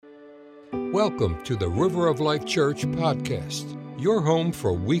Welcome to the River of Life Church podcast, your home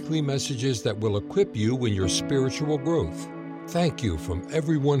for weekly messages that will equip you in your spiritual growth. Thank you from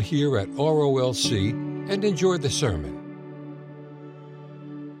everyone here at ROLC, and enjoy the sermon.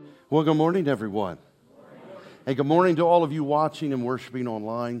 Well, good morning, everyone. And good morning to all of you watching and worshiping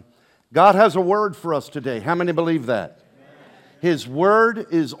online. God has a word for us today. How many believe that? His word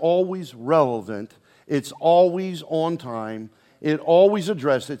is always relevant. It's always on time. It always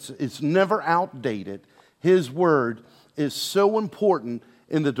addresses. It's never outdated. His word is so important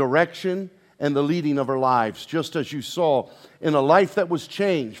in the direction and the leading of our lives. Just as you saw in a life that was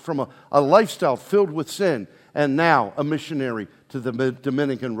changed from a lifestyle filled with sin and now a missionary to the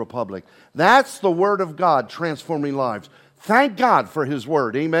Dominican Republic. That's the word of God transforming lives. Thank God for his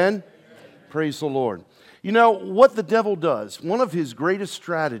word. Amen? Praise the Lord. You know, what the devil does, one of his greatest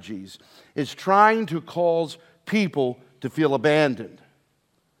strategies is trying to cause people to feel abandoned,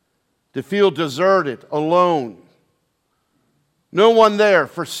 to feel deserted, alone, no one there,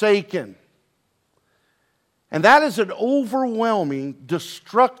 forsaken. And that is an overwhelming,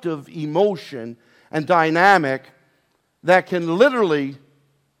 destructive emotion and dynamic that can literally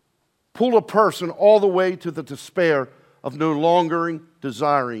pull a person all the way to the despair of no longer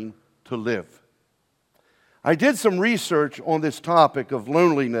desiring to live. I did some research on this topic of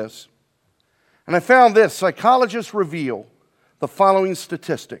loneliness, and I found this. Psychologists reveal the following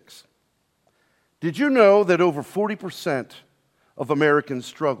statistics. Did you know that over 40% of Americans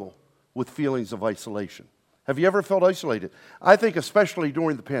struggle with feelings of isolation? Have you ever felt isolated? I think especially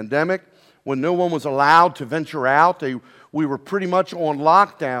during the pandemic, when no one was allowed to venture out, we were pretty much on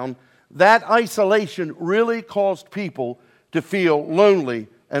lockdown, that isolation really caused people to feel lonely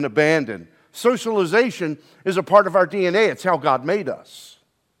and abandoned. Socialization is a part of our DNA. It's how God made us.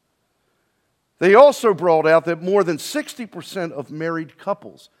 They also brought out that more than 60% of married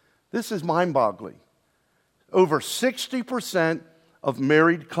couples, this is mind-boggling, over 60% of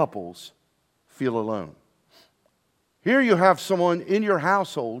married couples feel alone. Here you have someone in your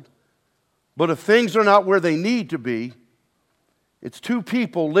household, but if things are not where they need to be, it's two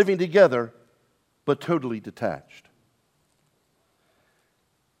people living together, but totally detached.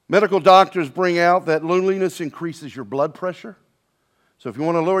 Medical doctors bring out that loneliness increases your blood pressure. So if you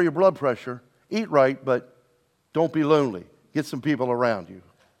want to lower your blood pressure, eat right, but don't be lonely. Get some people around you.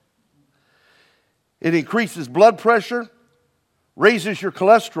 It increases blood pressure, raises your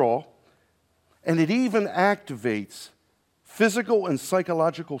cholesterol, and it even activates physical and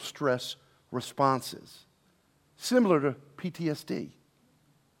psychological stress responses, similar to PTSD.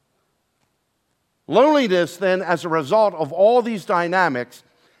 Loneliness, then, as a result of all these dynamics,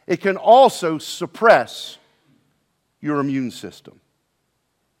 it can also suppress your immune system.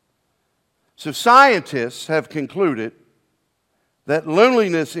 So scientists have concluded that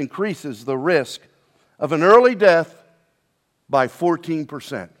loneliness increases the risk of an early death by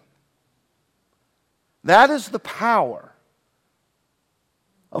 14%. That is the power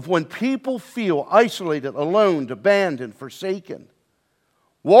of when people feel isolated, alone, abandoned, forsaken,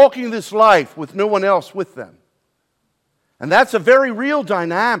 walking this life with no one else with them. And that's a very real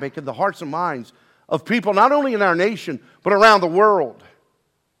dynamic in the hearts and minds of people, not only in our nation, but around the world.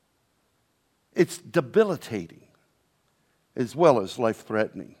 It's debilitating as well as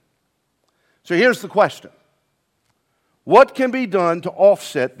life-threatening. So here's the question. What can be done to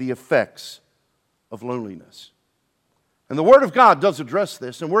offset the effects of loneliness? And the Word of God does address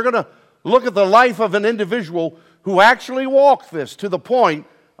this, and we're going to look at the life of an individual who actually walked this to the point,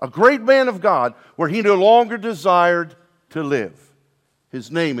 a great man of God, where he no longer desired to live.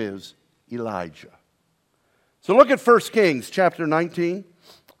 His name is Elijah. So look at 1 Kings chapter 19.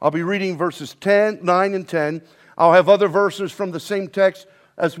 I'll be reading verses 9 and 10. I'll have other verses from the same text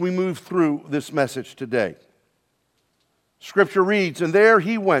as we move through this message today. Scripture reads, "And there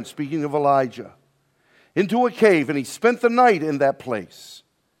he went," speaking of Elijah, "into a cave, and he spent the night in that place.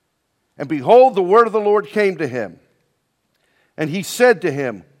 And behold, the word of the Lord came to him. And he said to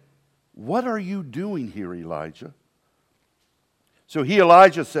him, 'What are you doing here, Elijah?' So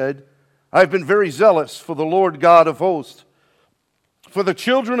Elijah said, 'I have been very zealous for the Lord God of hosts. For the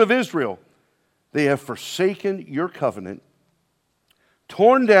children of Israel, they have forsaken your covenant,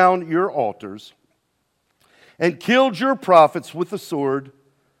 torn down your altars, and killed your prophets with the sword.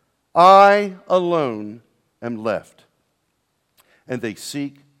 I alone am left, and they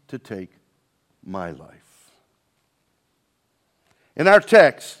seek to take my life.'" In our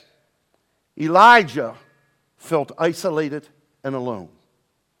text, Elijah felt isolated and alone,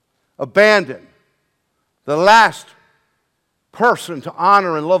 abandoned, the last person to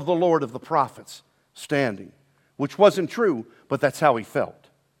honor and love the Lord of the prophets standing, which wasn't true, but that's how he felt.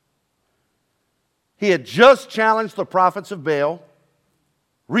 He had just challenged the prophets of Baal,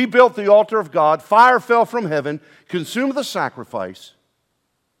 rebuilt the altar of God, fire fell from heaven, consumed the sacrifice,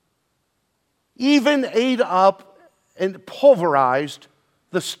 even ate up and pulverized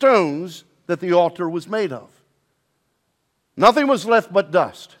the stones that the altar was made of. Nothing was left but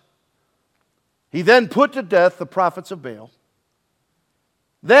dust. He then put to death the prophets of Baal.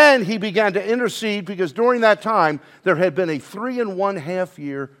 Then he began to intercede because during that time there had been a 3.5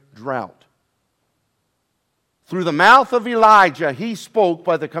 year drought. Through the mouth of Elijah, he spoke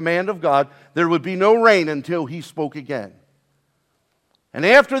by the command of God. There would be no rain until he spoke again. And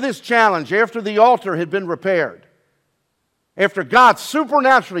after this challenge, after the altar had been repaired, after God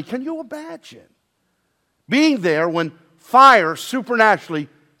supernaturally, can you imagine being there when fire supernaturally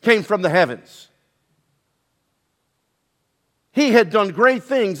came from the heavens? He had done great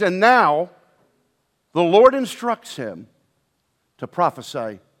things, and now the Lord instructs him to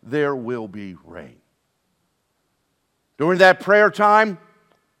prophesy, there will be rain. During that prayer time,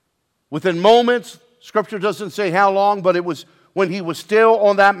 within moments, Scripture doesn't say how long, but it was when he was still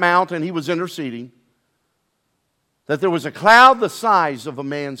on that mount and he was interceding, that there was a cloud the size of a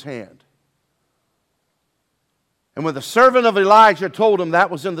man's hand. And when the servant of Elijah told him that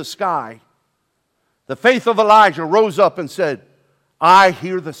was in the sky, the faith of Elijah rose up and said, I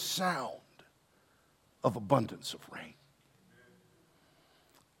hear the sound of abundance of rain.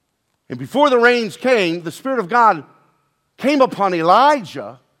 And before the rains came, the Spirit of God came upon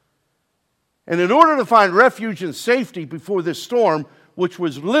Elijah. And in order to find refuge and safety before this storm, which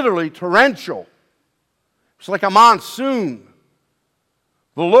was literally torrential, it's like a monsoon,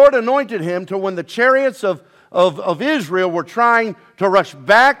 the Lord anointed him to when the chariots of Israel were trying to rush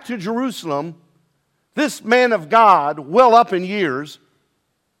back to Jerusalem, this man of God, well up in years,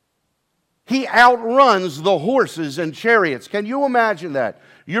 he outruns the horses and chariots. Can you imagine that?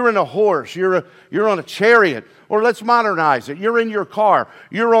 You're in a horse, you're on a chariot, or let's modernize it. You're in your car,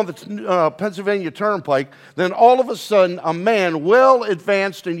 you're on the Pennsylvania Turnpike, then all of a sudden a man well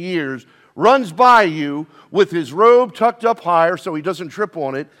advanced in years runs by you with his robe tucked up higher so he doesn't trip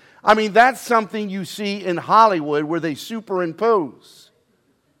on it. I mean, that's something you see in Hollywood where they superimpose.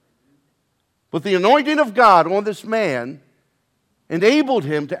 But the anointing of God on this man enabled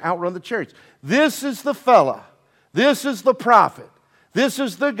him to outrun the chariots. This is the fella, this is the prophet, this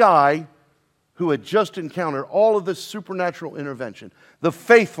is the guy who had just encountered all of this supernatural intervention, the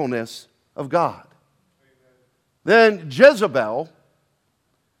faithfulness of God. Then Jezebel,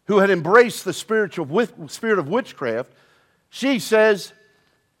 who had embraced the spirit of witchcraft, she says,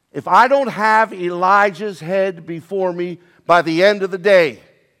 if I don't have Elijah's head before me by the end of the day,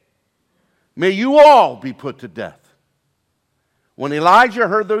 may you all be put to death. When Elijah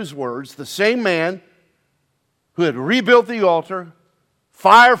heard those words, the same man who had rebuilt the altar,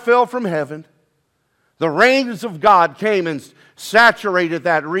 fire fell from heaven, the rains of God came and saturated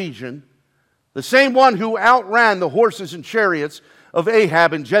that region, the same one who outran the horses and chariots of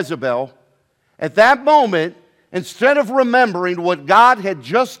Ahab and Jezebel, at that moment, instead of remembering what God had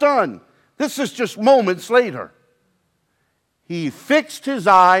just done, this is just moments later, he fixed his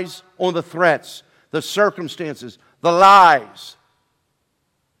eyes on the threats, the circumstances, the lies.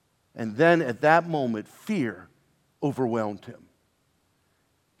 And then at that moment, fear overwhelmed him.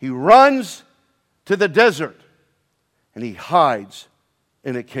 He runs to the desert and he hides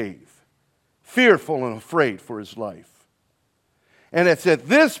in a cave, fearful and afraid for his life. And it's at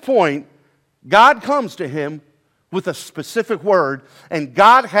this point, God comes to him with a specific word, and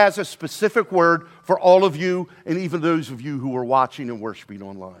God has a specific word for all of you and even those of you who are watching and worshiping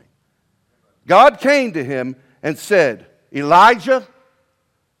online. God came to him and said, Elijah,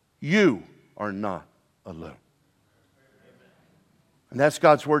 you are not alone. And that's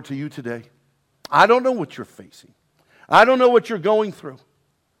God's word to you today. I don't know what you're facing. I don't know what you're going through.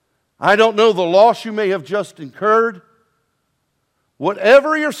 I don't know the loss you may have just incurred.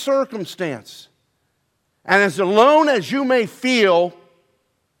 Whatever your circumstance, and as alone as you may feel,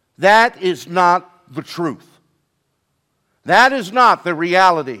 that is not the truth. That is not the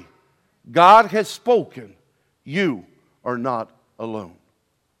reality. God has spoken. You are not alone.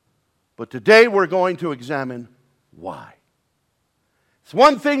 But today we're going to examine why. It's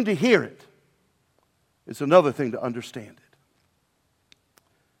one thing to hear it. It's another thing to understand it.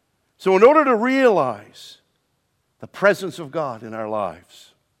 So in order to realize the presence of God in our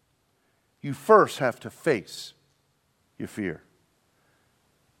lives, you first have to face your fear.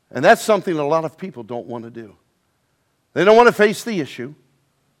 And that's something a lot of people don't want to do. They don't want to face the issue.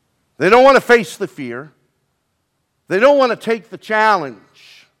 They don't want to face the fear. They don't want to take the challenge.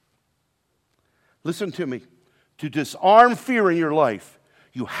 Listen to me. To disarm fear in your life,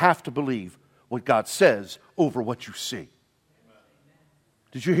 you have to believe what God says over what you see.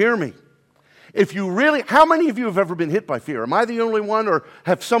 Did you hear me? If you really, how many of you have ever been hit by fear? Am I the only one, or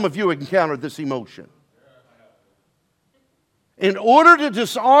have some of you encountered this emotion? In order to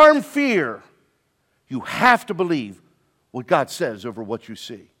disarm fear, you have to believe what God says over what you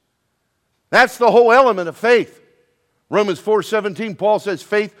see. That's the whole element of faith. Romans 4:17, Paul says,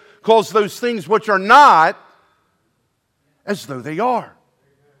 faith calls those things which are not as though they are.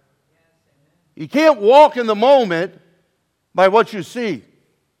 You can't walk in the moment by what you see.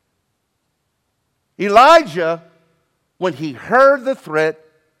 Elijah, when he heard the threat,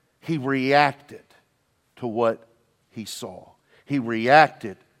 he reacted to what he saw. He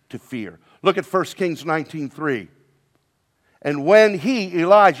reacted to fear. Look at 1 Kings 19:3. And when he,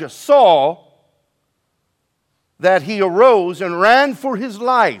 Elijah, saw that, he arose and ran for his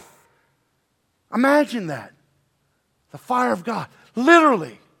life. Imagine that. The fire of God,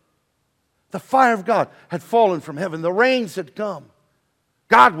 literally, the fire of God had fallen from heaven. The rains had come.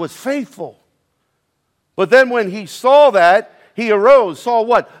 God was faithful. But then when he saw that, he arose. Saw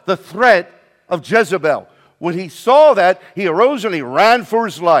what? The threat of Jezebel. When he saw that, he arose and he ran for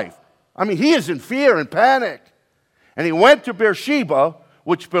his life. I mean, he is in fear and panic. And he went to Beersheba,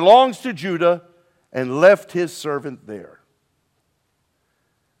 which belongs to Judah, and left his servant there.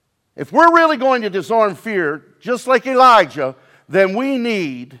 If we're really going to disarm fear, just like Elijah, then we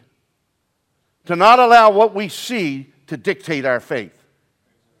need to not allow what we see to dictate our faith.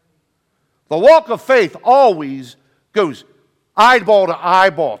 The walk of faith always goes eyeball to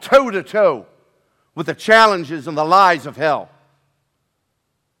eyeball, toe to toe with the challenges and the lies of hell.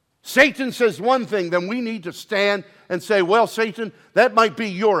 Satan says one thing, then we need to stand and say, well, Satan, that might be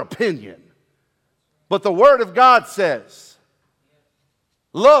your opinion. But the Word of God says,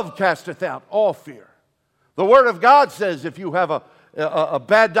 love casteth out all fear. The Word of God says, if you have a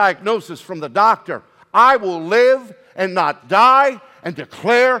bad diagnosis from the doctor, I will live and not die and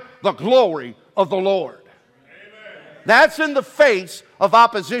declare the glory of the Lord. Amen. That's in the face of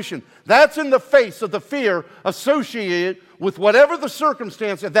opposition. That's in the face of the fear associated with whatever the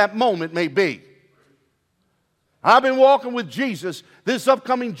circumstance at that moment may be. I've been walking with Jesus. This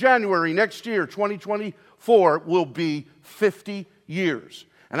upcoming January next year, 2024, will be 50 years.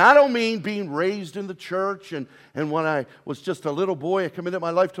 And I don't mean being raised in the church and when I was just a little boy, I committed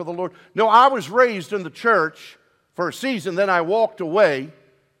my life to the Lord. No, I was raised in the church for a season, then I walked away.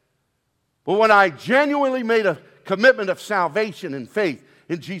 But when I genuinely made a commitment of salvation and faith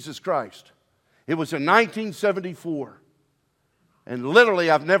in Jesus Christ, it was in 1974. And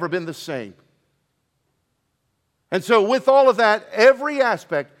literally, I've never been the same. And so with all of that, every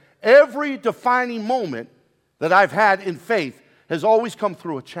aspect, every defining moment that I've had in faith has always come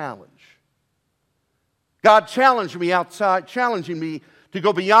through a challenge. God challenged me outside, challenging me to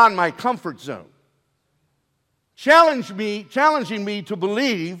go beyond my comfort zone. Challenging me to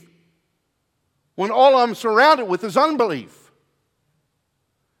believe when all I'm surrounded with is unbelief.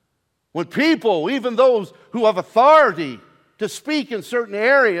 When people, even those who have authority to speak in certain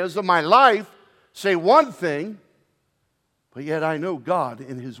areas of my life, say one thing, but yet I know God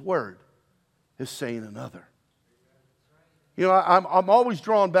in His Word is saying another. You know, I'm always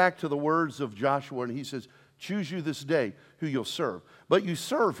drawn back to the words of Joshua, and he says, choose you this day who you'll serve. But you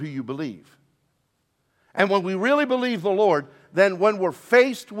serve who you believe. And when we really believe the Lord, then when we're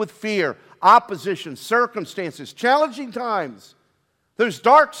faced with fear, opposition, circumstances, challenging times, there's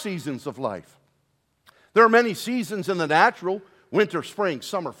dark seasons of life. There are many seasons in the natural, winter, spring,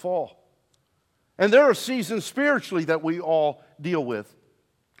 summer, fall. And there are seasons spiritually that we all deal with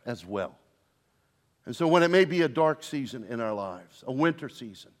as well. And so when it may be a dark season in our lives, a winter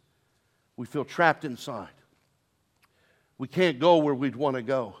season, we feel trapped inside. We can't go where we'd want to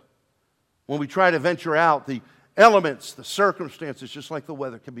go. When we try to venture out, the elements, the circumstances, just like the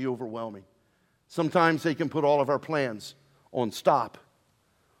weather, can be overwhelming. Sometimes they can put all of our plans on stop.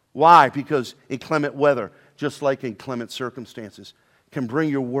 Why? Because inclement weather, just like inclement circumstances, can bring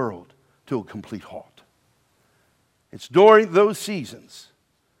your world to a complete halt. It's during those seasons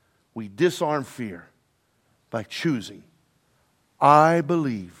we disarm fear by choosing, I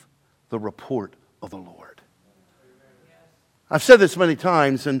believe the report of the Lord. I've said this many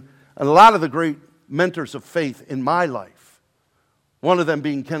times, and a lot of the great mentors of faith in my life, one of them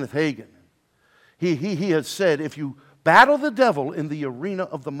being Kenneth Hagin, he has said, if you battle the devil in the arena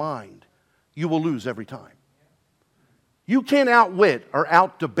of the mind, you will lose every time. You can't outwit or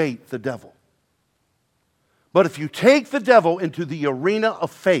outdebate the devil. But if you take the devil into the arena of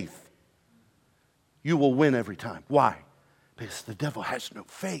faith, you will win every time. Why? Because the devil has no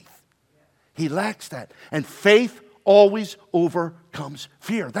faith. He lacks that. And faith always overcomes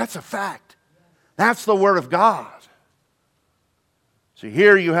fear. That's a fact. That's the Word of God. So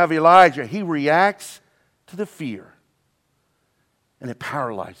here you have Elijah. He reacts to the fear, and it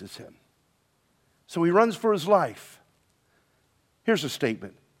paralyzes him. So he runs for his life. Here's a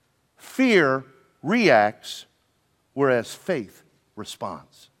statement. Fear reacts, whereas faith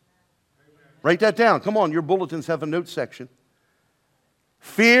responds. Write that down. Come on, your bulletins have a note section.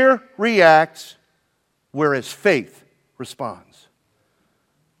 Fear reacts, whereas faith responds.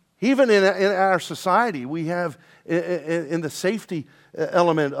 Even in our society, we have in the safety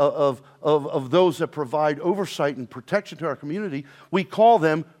element of those that provide oversight and protection to our community, we call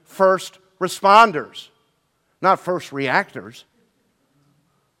them first responders, not first reactors.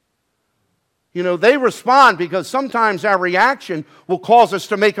 You know, they respond because sometimes our reaction will cause us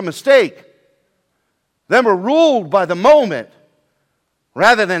to make a mistake. Then we're ruled by the moment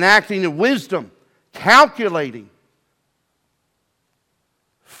rather than acting in wisdom, calculating.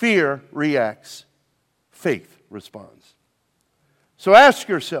 Fear reacts, faith responds. So ask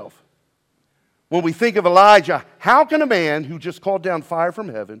yourself, when we think of Elijah, how can a man who just called down fire from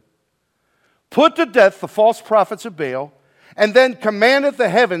heaven, put to death the false prophets of Baal, and then commanded the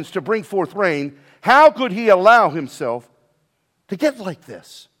heavens to bring forth rain, how could he allow himself to get like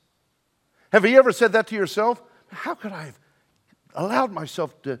this? Have you ever said that to yourself? How could I have allowed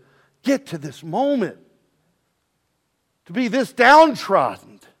myself to get to this moment? To be this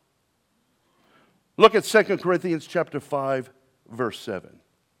downtrodden? Look at 2 Corinthians chapter 5, verse 7.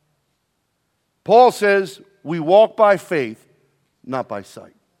 Paul says, we walk by faith, not by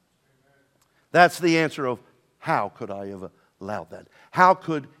sight. That's the answer of how could I have allowed that? How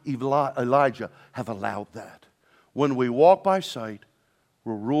could Elijah have allowed that? When we walk by sight,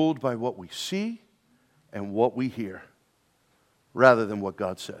 we're ruled by what we see and what we hear rather than what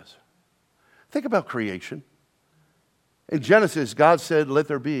God says. Think about creation. In Genesis, God said, let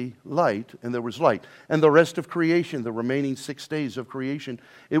there be light, and there was light. And the rest of creation, the remaining 6 days of creation,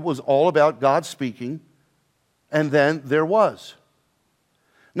 it was all about God speaking, and then there was.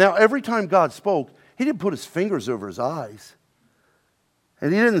 Now, every time God spoke, he didn't put his fingers over his eyes.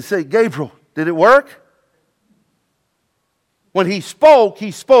 And he didn't say, Gabriel, did it work? When he spoke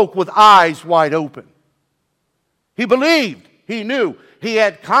with eyes wide open. He believed, he knew, he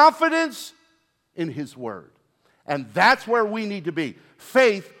had confidence in his word. And that's where we need to be.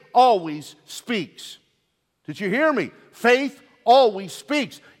 Faith always speaks. Did you hear me? Faith always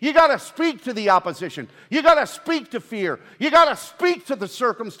speaks. You got to speak to the opposition. You got to speak to fear. You got to speak to the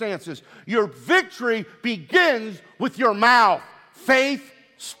circumstances. Your victory begins with your mouth. Faith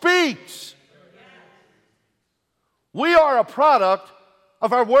speaks. We are a product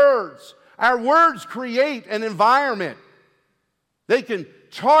of our words. Our words create an environment. They can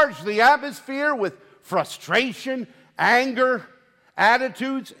charge the atmosphere with frustration, anger,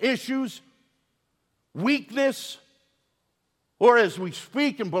 attitudes, issues, weakness, or as we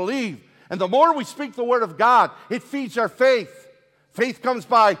speak and believe. And the more we speak the Word of God, it feeds our faith. Faith comes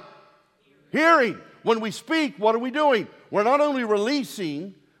by hearing. When we speak, what are we doing? We're not only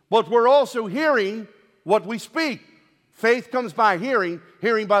releasing, but we're also hearing what we speak. Faith comes by hearing,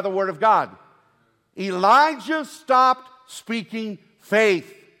 hearing by the Word of God. Elijah stopped speaking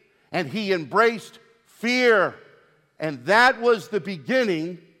faith, and he embraced fear. And that was the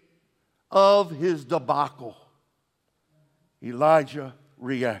beginning of his debacle. Elijah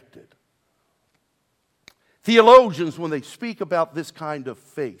reacted. Theologians, when they speak about this kind of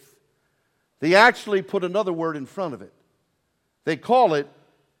faith, they actually put another word in front of it. They call it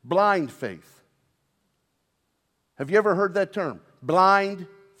blind faith. Have you ever heard that term? Blind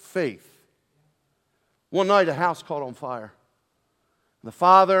faith. One night a house caught on fire. The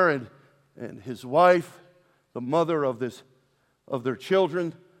father and his wife, the mother of their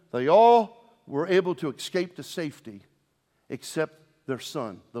children, they all were able to escape to safety except their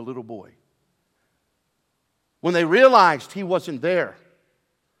son, the little boy. When they realized he wasn't there,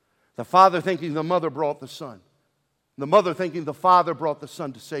 the father thinking the mother brought the son, the mother thinking the father brought the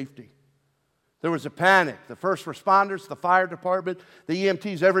son to safety. There was a panic. The first responders, the fire department, the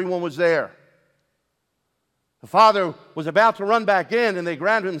EMTs, everyone was there. The father was about to run back in, and they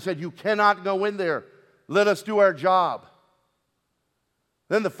grabbed him and said, you cannot go in there. Let us do our job.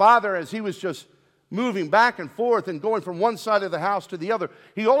 Then the father, as he was just moving back and forth and going from one side of the house to the other,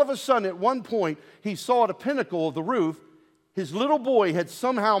 he all of a sudden, at one point, he saw at a pinnacle of the roof, his little boy had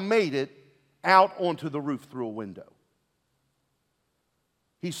somehow made it out onto the roof through a window.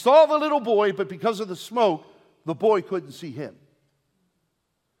 He saw the little boy, but because of the smoke, the boy couldn't see him.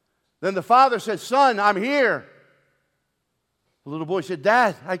 Then the father said, son, I'm here. The little boy said,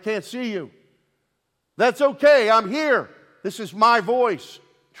 Dad, I can't see you. That's okay, I'm here. This is my voice.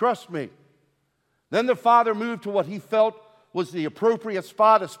 Trust me. Then the father moved to what he felt was the appropriate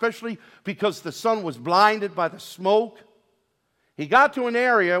spot, especially because the son was blinded by the smoke. He got to an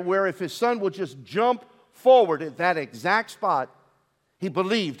area where if his son would just jump forward at that exact spot, he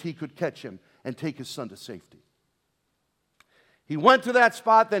believed he could catch him and take his son to safety. He went to that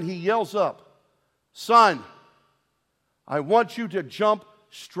spot, then he yells up, "Son, I want you to jump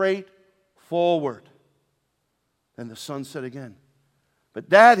straight forward." Then the son said again, "But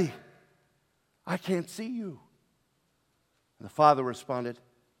Daddy, I can't see you." And the father responded,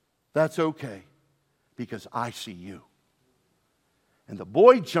 "That's okay, because I see you." And the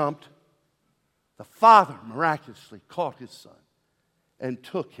boy jumped. The father miraculously caught his son and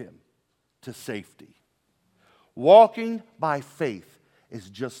took him to safety. Walking by faith is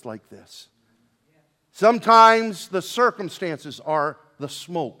just like this. Sometimes the circumstances are the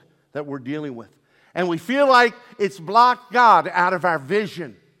smoke that we're dealing with, and we feel like it's blocked God out of our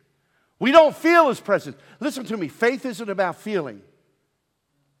vision. We don't feel His presence. Listen to me, faith isn't about feeling.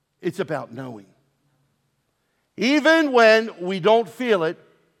 It's about knowing. Even when we don't feel it,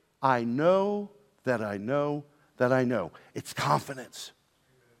 I know that I know that I know. It's confidence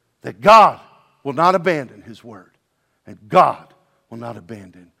that God will not abandon His word, and God will not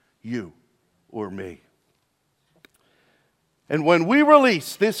abandon you or me. And when we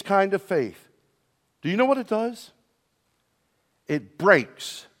release this kind of faith, do you know what it does? It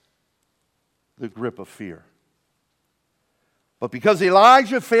breaks the grip of fear. But because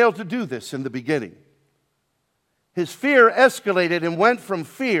Elijah failed to do this in the beginning, his fear escalated and went from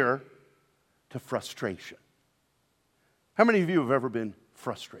fear to frustration. How many of you have ever been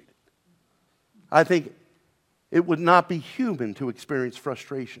frustrated? I think it would not be human to experience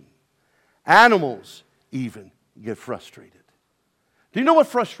frustration. Animals even get frustrated. Do you know what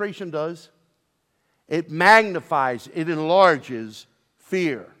frustration does? It magnifies, it enlarges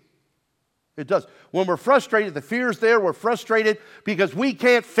fear. It does. When we're frustrated, the fear's there. We're frustrated because we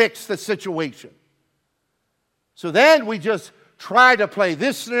can't fix the situation. So then we just try to play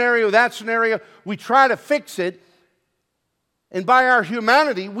this scenario, that scenario. We try to fix it. And by our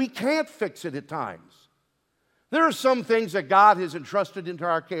humanity, we can't fix it at times. There are some things that God has entrusted into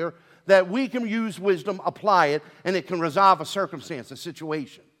our care that we can use wisdom, apply it, and it can resolve a circumstance, a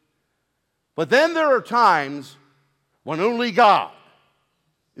situation. But then there are times when only God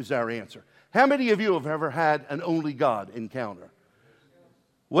is our answer. How many of you have ever had an only God encounter?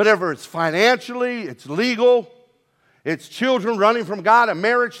 Whatever it's financially, it's legal, it's children running from God, a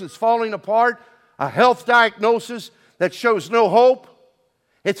marriage that's falling apart, a health diagnosis that shows no hope.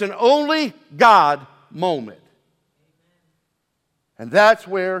 It's an only God moment. And that's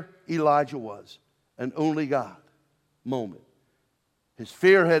where Elijah was, an only God moment. His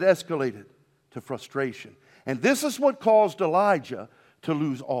fear had escalated to frustration. And this is what caused Elijah to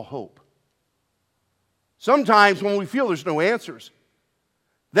lose all hope. Sometimes when we feel there's no answers,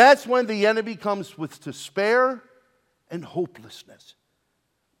 that's when the enemy comes with despair and hopelessness.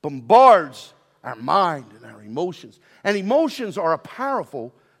 Bombards our mind and our emotions. And emotions are a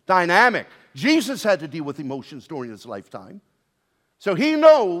powerful dynamic. Jesus had to deal with emotions during his lifetime. So he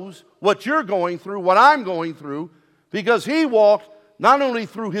knows what you're going through, what I'm going through, because he walked not only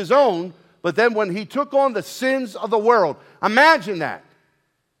through his own, but then when he took on the sins of the world. Imagine that.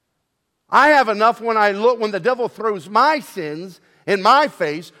 I have enough when the devil throws my sins in my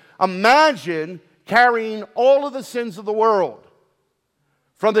face. Imagine carrying all of the sins of the world.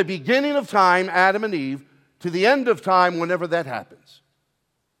 From the beginning of time, Adam and Eve, to the end of time, whenever that happens.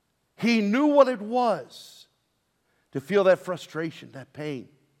 He knew what it was to feel that frustration, that pain.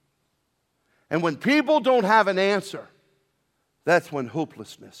 And when people don't have an answer, that's when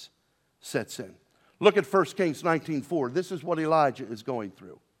hopelessness sets in. Look at 1 Kings 19:4. This is what Elijah is going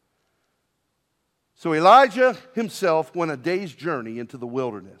through. So Elijah himself went a day's journey into the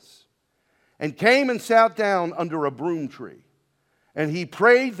wilderness and came and sat down under a broom tree. And he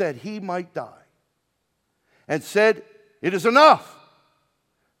prayed that he might die and said, "It is enough.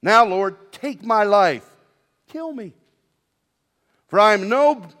 Now, Lord, take my life. Kill me. For I am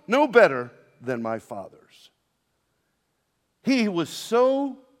no better than my fathers." He was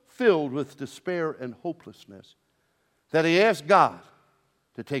so filled with despair and hopelessness that he asked God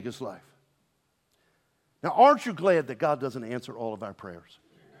to take his life. Now, aren't you glad that God doesn't answer all of our prayers?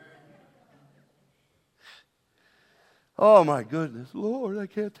 Oh, my goodness. Lord, I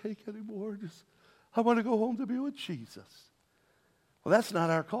can't take any more. I want to go home to be with Jesus. Well, that's not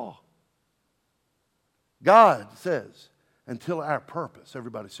our call. God says, until our purpose,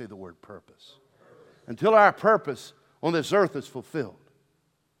 everybody say the word purpose, until our purpose on this earth is fulfilled,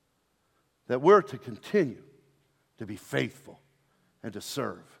 that we're to continue to be faithful and to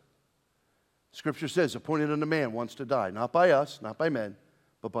serve. Scripture says, appointed unto man once to die, not by us, not by men,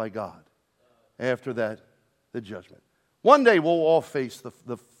 but by God. After that, the judgment. One day we'll all face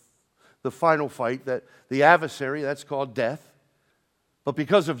the final fight, that the adversary, that's called death. But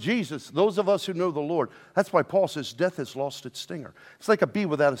because of Jesus, those of us who know the Lord, that's why Paul says death has lost its stinger. It's like a bee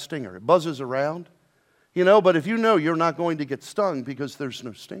without a stinger. It buzzes around, but if you know you're not going to get stung because there's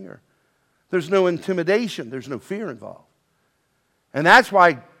no stinger. There's no intimidation. There's no fear involved. And that's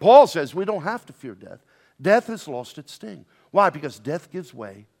why Paul says we don't have to fear death. Death has lost its sting. Why? Because death gives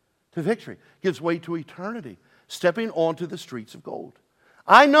way to victory, gives way to eternity, stepping onto the streets of gold.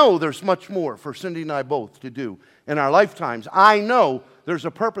 I know there's much more for Cindy and I both to do in our lifetimes. I know there's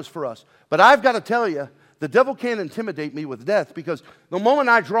a purpose for us. But I've got to tell you, the devil can't intimidate me with death, because the moment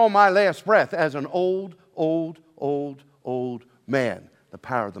I draw my last breath as an old man, the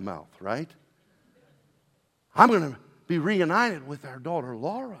power of the mouth, right? I'm going to be reunited with our daughter,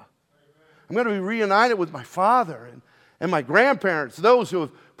 Laura. I'm going to be reunited with my father and my grandparents, those who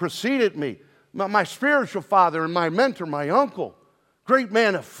have preceded me, my spiritual father and my mentor, my uncle, great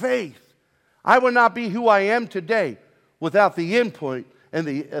man of faith. I would not be who I am today without the input and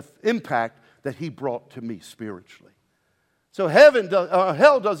the impact that he brought to me spiritually. So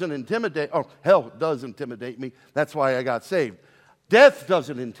hell doesn't intimidate, or hell does intimidate me. That's why I got saved. Death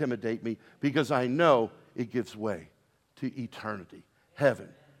doesn't intimidate me, because I know it gives way to eternity, heaven.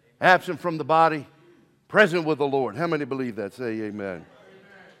 Absent from the body, present with the Lord. How many believe that? Say amen.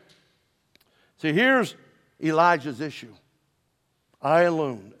 See, here's Elijah's issue. I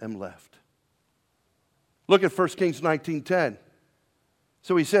alone am left. Look at 1 Kings 19:10.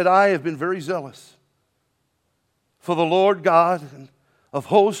 So he said, I have been very zealous for the Lord God of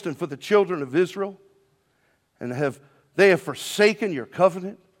hosts and for the children of Israel, and they have forsaken your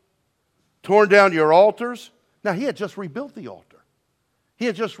covenant, torn down your altars. Now, he had just rebuilt the altar. He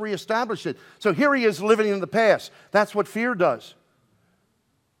had just reestablished it. So here he is living in the past. That's what fear does.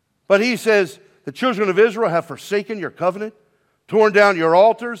 But he says, the children of Israel have forsaken your covenant, torn down your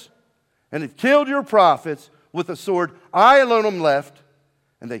altars, and have killed your prophets with a sword. I alone am left,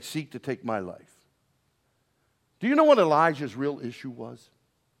 and they seek to take my life. Do you know what Elijah's real issue was?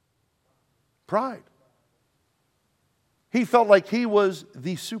 Pride. He felt like he was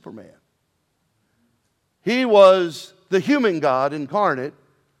the Superman. He was the human God incarnate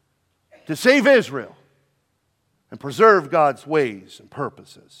to save Israel and preserve God's ways and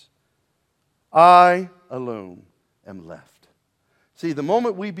purposes. I alone am left. See, the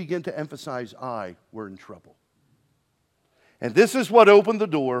moment we begin to emphasize I, we're in trouble. And this is what opened the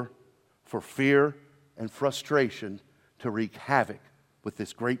door for fear and frustration to wreak havoc with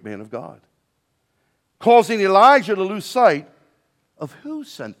this great man of God, causing Elijah to lose sight of who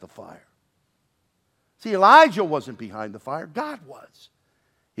sent the fire. See, Elijah wasn't behind the fire. God was.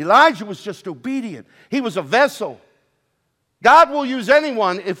 Elijah was just obedient. He was a vessel. God will use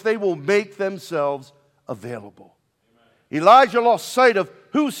anyone if they will make themselves available. Amen. Elijah lost sight of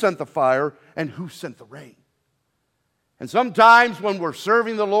who sent the fire and who sent the rain. And sometimes when we're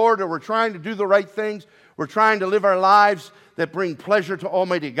serving the Lord or we're trying to do the right things, we're trying to live our lives that bring pleasure to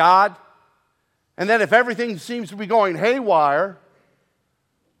Almighty God. And then if everything seems to be going haywire,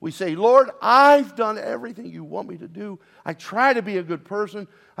 we say, Lord, I've done everything you want me to do. I try to be a good person.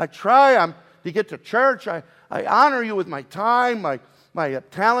 I try to get to church. I honor you with my time, my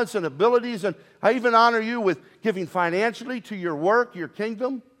talents and abilities, and I even honor you with giving financially to your work, your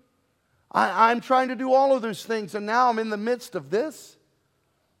kingdom. I'm trying to do all of those things, and now I'm in the midst of this.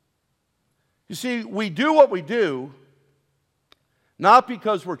 You see, we do what we do not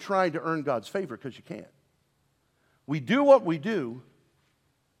because we're trying to earn God's favor, because you can't. We do what we do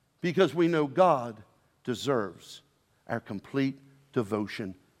because we know God deserves our complete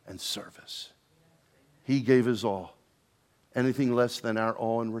devotion and service. He gave his all. Anything less than our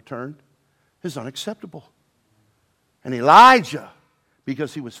all in return is unacceptable. And Elijah,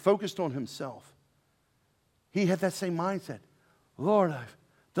 because he was focused on himself, he had that same mindset. Lord, I've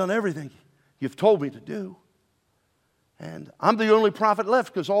done everything you've told me to do. And I'm the only prophet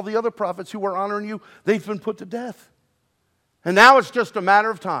left, because all the other prophets who were honoring you, they've been put to death. And now it's just a matter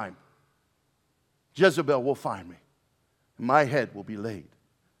of time. Jezebel will find me. And my head will be laid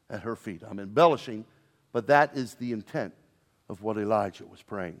at her feet. I'm embellishing, but that is the intent of what Elijah was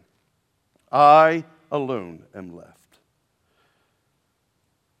praying. I alone am left.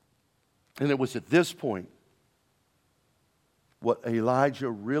 And it was at this point what Elijah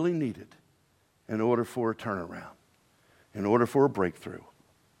really needed in order for a turnaround, in order for a breakthrough.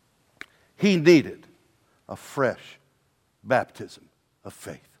 He needed a fresh baptism of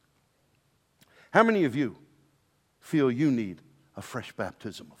faith. How many of you feel you need a fresh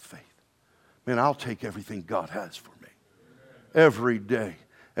baptism of faith? man, I'll take everything God has for me. Every day.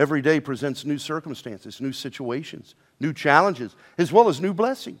 Every day presents new circumstances, new situations, new challenges, as well as new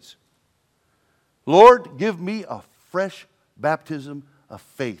blessings. Lord, give me a fresh baptism of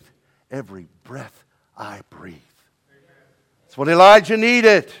faith every breath I breathe. That's what Elijah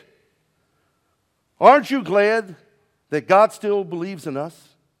needed. Aren't you glad that God still believes in us?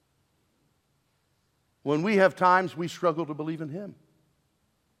 When we have times we struggle to believe in Him.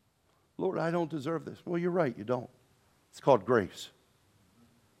 Lord, I don't deserve this. Well, you're right, you don't. It's called grace.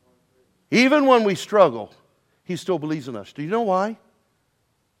 Even when we struggle, He still believes in us. Do you know why?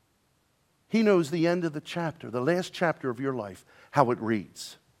 He knows the end of the chapter, the last chapter of your life, how it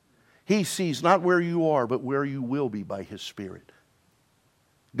reads. He sees not where you are, but where you will be by His Spirit.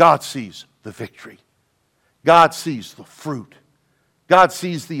 God sees the victory. God sees the fruit. God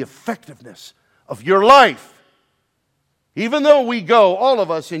sees the effectiveness of your life. Even though we go, all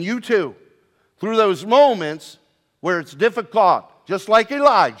of us, and you too, through those moments where it's difficult, just like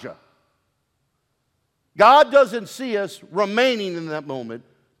Elijah, God doesn't see us remaining in that moment,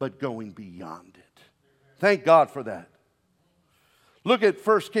 but going beyond it. Thank God for that. Look at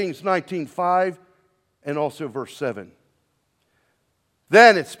 1 Kings 19:5 and also verse 7.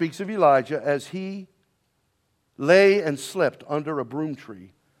 Then it speaks of Elijah as he lay and slept under a broom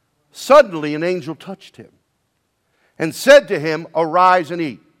tree. Suddenly an angel touched him and said to him, "Arise and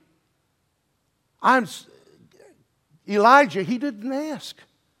eat." Elijah, he didn't ask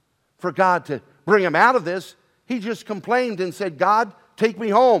for God to bring him out of this. He just complained and said, "God, take me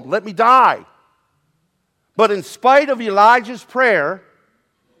home. Let me die." But in spite of Elijah's prayer,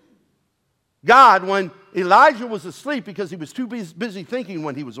 God, when Elijah was asleep, because he was too busy thinking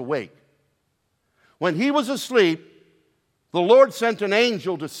when he was awake, when he was asleep, the Lord sent an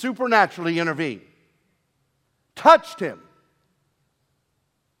angel to supernaturally intervene, touched him.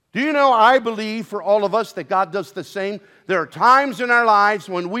 Do you know, I believe for all of us that God does the same. There are times in our lives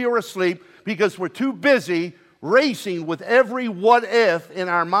when we are asleep because we're too busy racing with every what if in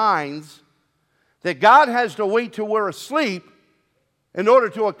our minds, that God has to wait till we're asleep in order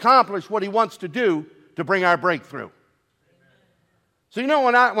to accomplish what He wants to do to bring our breakthrough. So you know,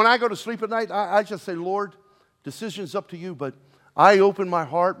 when I go to sleep at night, I just say, "Lord, decision's up to you, but I open my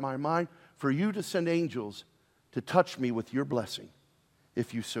heart, my mind, for you to send angels to touch me with your blessing,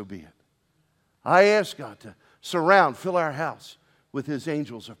 if you so be it." I ask God to fill our house with His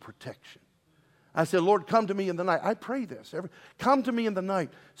angels of protection. I said, "Lord, come to me in the night." I pray this. Come to me in the night.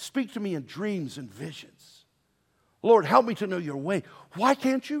 Speak to me in dreams and visions. Lord, help me to know your way. Why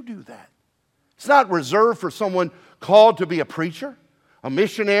can't you do that? It's not reserved for someone called to be a preacher, a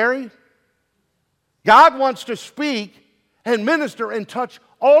missionary. God wants to speak and minister and touch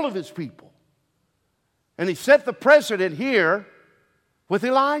all of His people. And He set the precedent here with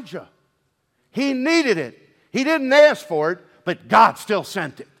Elijah. He needed it. He didn't ask for it, but God still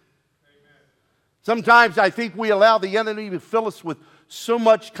sent it. Sometimes I think we allow the enemy to fill us with so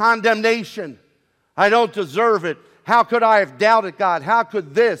much condemnation. I don't deserve it. How could I have doubted God? How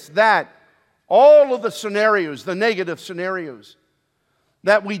could this, that? All of the scenarios, the negative scenarios,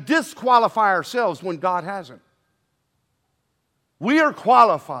 that we disqualify ourselves when God hasn't. We are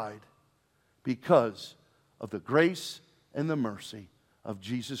qualified because of the grace and the mercy of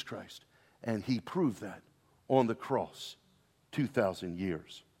Jesus Christ. And He proved that on the cross 2,000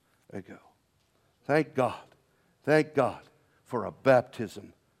 years ago. Thank God. Thank God for a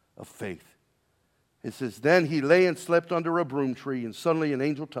baptism of faith. It says, "Then he lay and slept under a broom tree, and suddenly an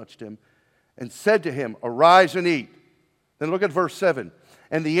angel touched him and said to him, 'Arise and eat.'" Then look at verse 7.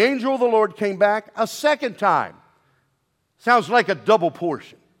 "And the angel of the Lord came back a second time." Sounds like a double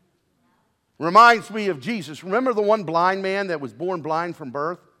portion. Reminds me of Jesus. Remember the one blind man that was born blind from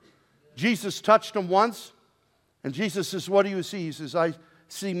birth? Jesus touched him once, and Jesus says, "What do you see?" He says, "I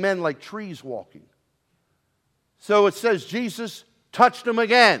see men like trees walking." So it says Jesus touched him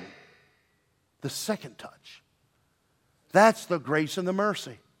again. The second touch. That's the grace and the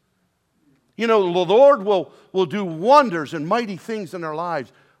mercy. You know, the Lord will do wonders and mighty things in our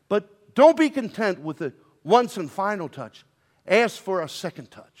lives, but don't be content with the once and final touch. Ask for a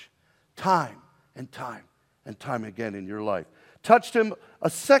second touch. Time and time and time again in your life. Touched him a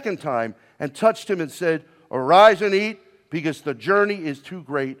second time and touched him and said, "Arise and eat, because the journey is too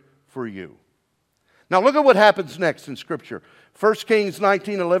great for you." Now look at what happens next in Scripture. 1 Kings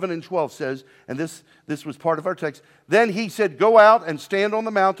 19:11 and 12 says, and this was part of our text, "Then he said, 'Go out and stand on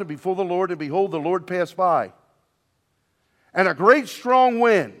the mountain before the Lord,' and behold, the Lord passed by. And a great strong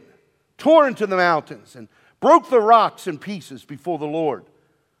wind tore into the mountains and broke the rocks in pieces before the Lord.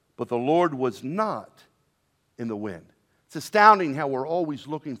 But the Lord was not in the wind." It's astounding how we're always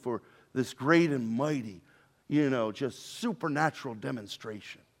looking for this great and mighty, just supernatural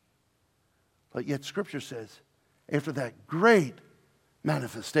demonstration. But yet Scripture says, after that great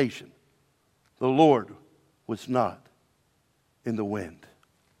manifestation, the Lord was not in the wind.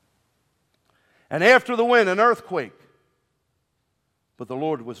 And after the wind, an earthquake. But the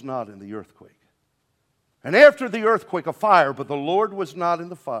Lord was not in the earthquake. And after the earthquake, a fire, but the Lord was not in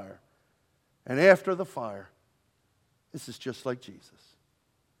the fire. And after the fire, this is just like Jesus.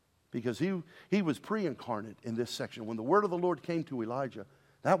 Because he was pre-incarnate in this section. When the word of the Lord came to Elijah,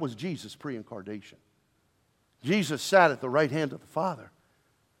 that was Jesus' pre-incarnation. Jesus sat at the right hand of the Father.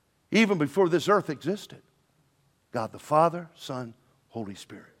 Even before this earth existed. God the Father, Son, Holy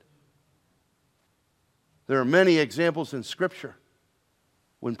Spirit. There are many examples in Scripture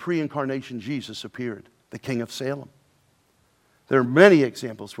when pre-incarnation Jesus appeared, the King of Salem. There are many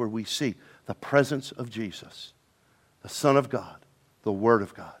examples where we see the presence of Jesus, the Son of God, the Word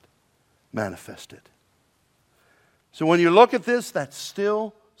of God, manifested. So when you look at this, that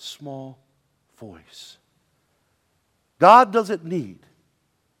still small voice, God doesn't need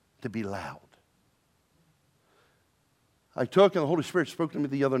to be loud. I took, and the Holy Spirit spoke to me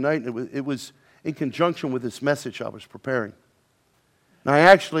the other night, and it was in conjunction with this message I was preparing. And I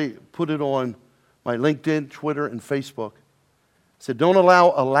actually put it on my LinkedIn, Twitter, and Facebook. I said, don't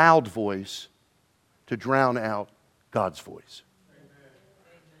allow a loud voice to drown out God's voice. Amen.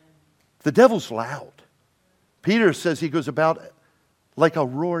 The devil's loud. Peter says he goes about like a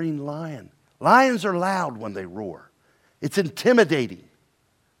roaring lion. Lions are loud when they roar. It's intimidating.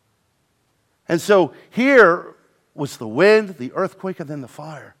 And so here was the wind, the earthquake, and then the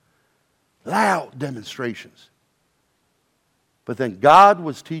fire. Loud demonstrations. But then God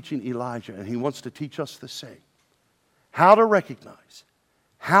was teaching Elijah, and he wants to teach us the same. How to recognize,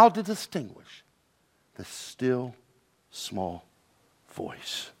 how to distinguish the still, small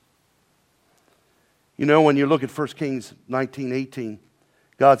voice. When you look at 1 Kings 19:18,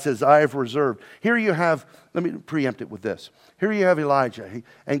 God says, I have reserved. Here you have, let me preempt it with this. Here you have Elijah.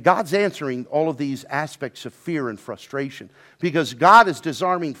 And God's answering all of these aspects of fear and frustration. Because God is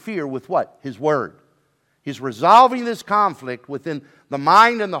disarming fear with what? His word. He's resolving this conflict within the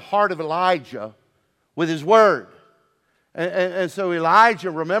mind and the heart of Elijah with his word. And so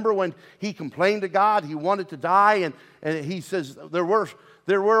Elijah, remember when he complained to God, he wanted to die, and he says, there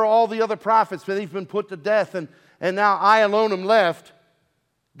were all the other prophets, but they've been put to death, and now I alone am left.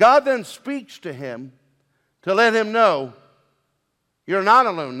 God then speaks to him to let him know, you're not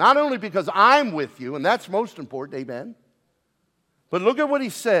alone. Not only because I'm with you, and that's most important, amen. But look at what he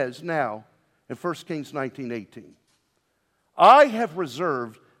says now in 1 Kings 19:18. I have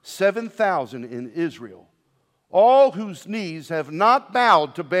reserved 7,000 in Israel, all whose knees have not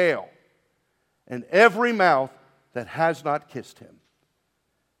bowed to Baal, and every mouth that has not kissed him.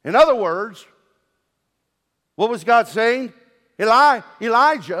 In other words, what was God saying?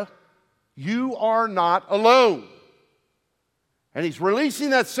 Elijah, you are not alone. And he's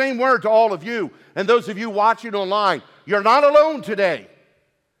releasing that same word to all of you. And those of you watching online, you're not alone today.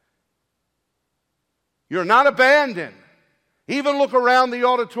 You're not abandoned. Even look around the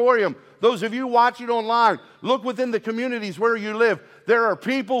auditorium. Those of you watching online, look within the communities where you live. There are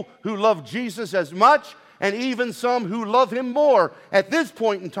people who love Jesus as much, and even some who love him more at this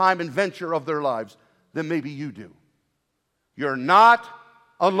point in time and venture of their lives than maybe you do. You're not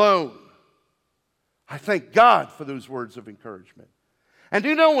alone. I thank God for those words of encouragement. And do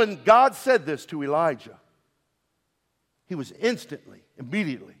you know when God said this to Elijah, he was instantly,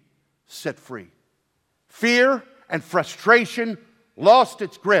 immediately set free. Fear and frustration lost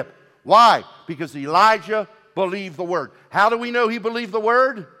its grip. Why? Because Elijah believed the word. How do we know he believed the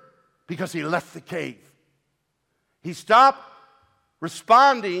word? Because he left the cave. He stopped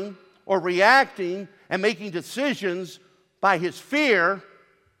responding or reacting and making decisions by his fear,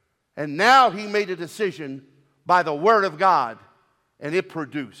 and now he made a decision by the word of God, and it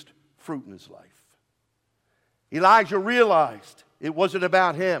produced fruit in his life. Elijah realized it wasn't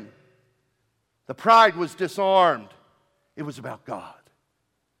about him. The pride was disarmed. It was about God.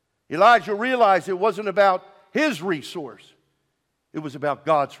 Elijah realized it wasn't about his resource. It was about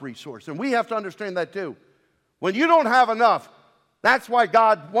God's resource. And we have to understand that too. When you don't have enough, that's why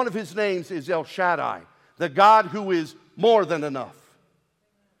God, one of his names is El Shaddai, the God who is more than enough.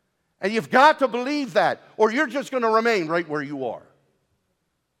 And you've got to believe that, or you're just going to remain right where you are.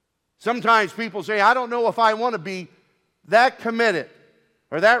 Sometimes people say, I don't know if I want to be that committed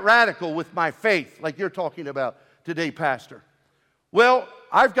or that radical with my faith, like you're talking about today, Pastor. Well,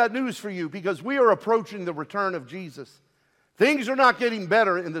 I've got news for you, because we are approaching the return of Jesus. Things are not getting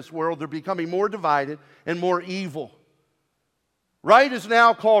better in this world. They're becoming more divided and more evil. Right is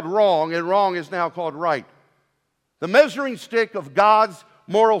now called wrong, and wrong is now called right. The measuring stick of God's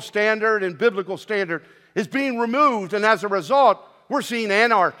moral standard and biblical standard is being removed, and as a result, we're seeing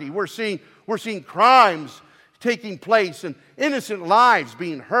anarchy. We're seeing crimes taking place and innocent lives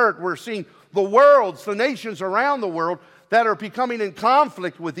being hurt. We're seeing the nations around the world that are becoming in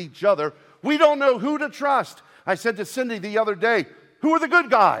conflict with each other. We don't know who to trust. I said to Cindy the other day, who are the good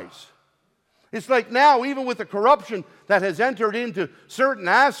guys? It's like now, even with the corruption that has entered into certain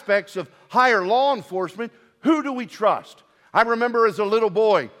aspects of higher law enforcement, who do we trust? I remember as a little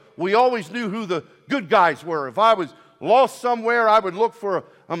boy, we always knew who the good guys were. If I was lost somewhere, I would look for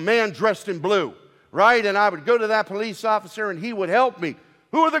a man dressed in blue, right? And I would go to that police officer and he would help me.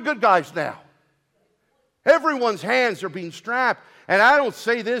 Who are the good guys now? Everyone's hands are being strapped. And I don't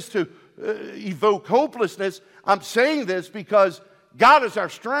say this to evoke hopelessness. I'm saying this because God is our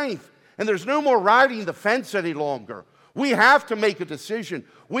strength. And there's no more riding the fence any longer. We have to make a decision.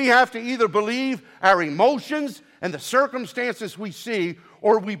 We have to either believe our emotions and the circumstances we see,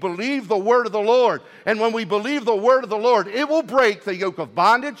 or we believe the word of the Lord. And when we believe the word of the Lord, it will break the yoke of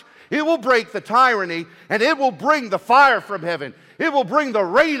bondage, it will break the tyranny, and it will bring the fire from heaven. It will bring the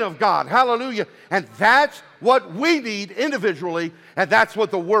rain of God. Hallelujah. And that's what we need individually, and that's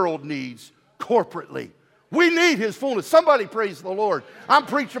what the world needs corporately. We need His fullness. Somebody praise the Lord. I'm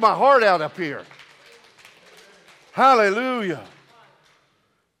preaching my heart out up here. Hallelujah.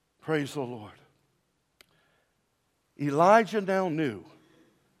 Praise the Lord. Elijah now knew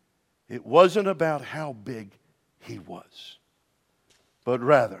it wasn't about how big he was, but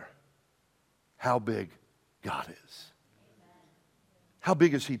rather how big God is. How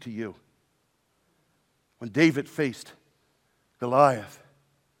big is He to you? When David faced Goliath,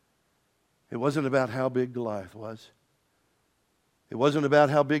 it wasn't about how big Goliath was. It wasn't about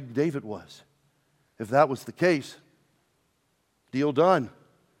how big David was. If that was the case, deal done,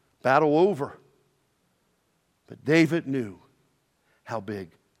 battle over. But David knew how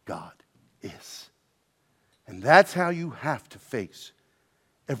big God is. And that's how you have to face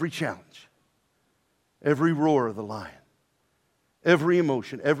every challenge, every roar of the lion, every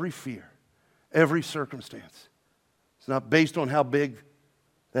emotion, every fear, every circumstance. It's not based on how big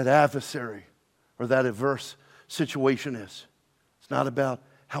that adversary or that adverse situation is. It's not about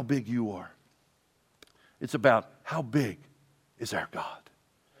how big you are. It's about how big is our God.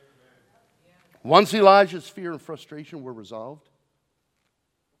 Once Elijah's fear and frustration were resolved,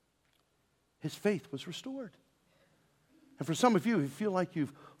 his faith was restored. And for some of you who feel like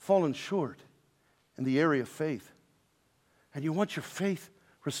you've fallen short in the area of faith, and you want your faith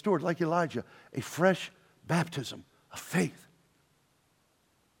restored like Elijah, a fresh baptism of faith,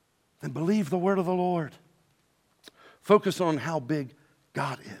 then believe the word of the Lord. Focus on how big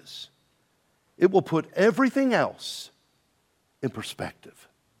God is. It will put everything else in perspective.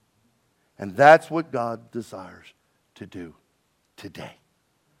 And that's what God desires to do today.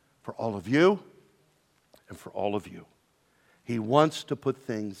 For all of you and for all of you. He wants to put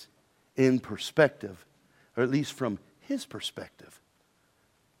things in perspective, or at least from His perspective,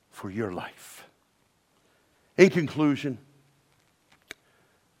 for your life. In conclusion,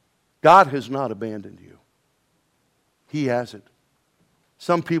 God has not abandoned you. He hasn't.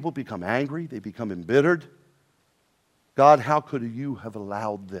 Some people become angry. They become embittered. God, how could you have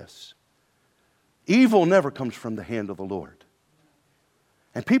allowed this? Evil never comes from the hand of the Lord.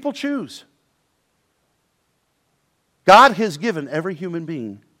 And people choose. God has given every human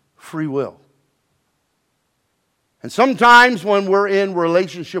being free will. And sometimes when we're in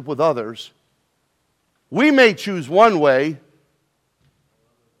relationship with others, we may choose one way,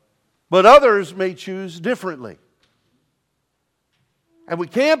 but others may choose differently. And we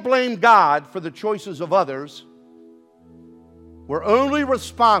can't blame God for the choices of others. We're only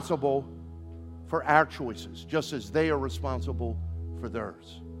responsible for our choices, just as they are responsible for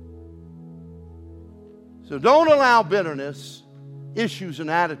theirs. So don't allow bitterness, issues, and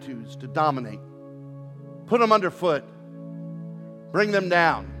attitudes to dominate. Put them underfoot. Bring them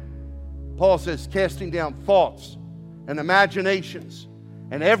down. Paul says, casting down thoughts and imaginations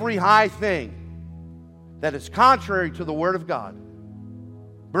and every high thing that is contrary to the Word of God,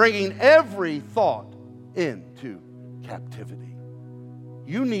 bringing every thought into captivity.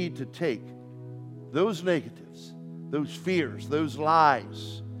 You need to take those negatives, those fears, those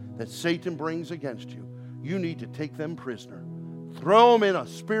lies that Satan brings against you. You need to take them prisoner, throw them in a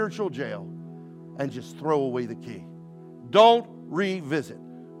spiritual jail, and just throw away the key. Don't revisit.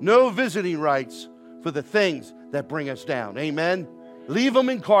 No visiting rights for the things that bring us down. Amen? Leave them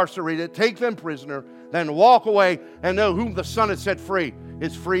incarcerated, take them prisoner, then walk away and know whom the Son has set free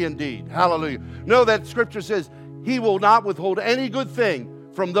is free indeed. Hallelujah. Know that Scripture says, He will not withhold any good thing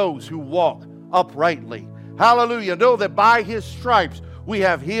from those who walk uprightly. Hallelujah. Know that by His stripes we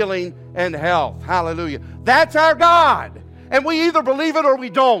have healing and health. Hallelujah. That's our God. And we either believe it or we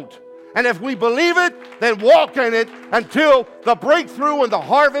don't. And if we believe it, then walk in it until the breakthrough and the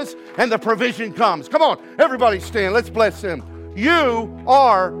harvest and the provision comes. Come on, everybody stand. Let's bless Him. You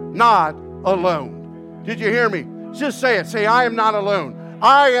are not alone. Did you hear me? Just say it. Say, I am not alone.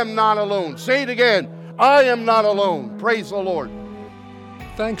 I am not alone. Say it again. I am not alone. Praise the Lord.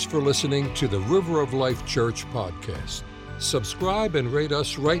 Thanks for listening to the River of Life Church podcast. Subscribe and rate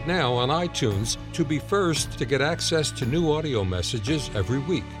us right now on iTunes to be first to get access to new audio messages every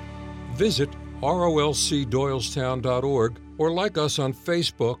week. Visit rolcdoylestown.org or like us on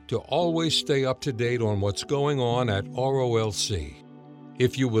Facebook to always stay up to date on what's going on at ROLC.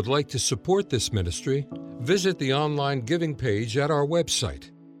 If you would like to support this ministry, visit the online giving page at our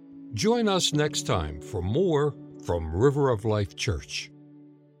website. Join us next time for more from River of Life Church.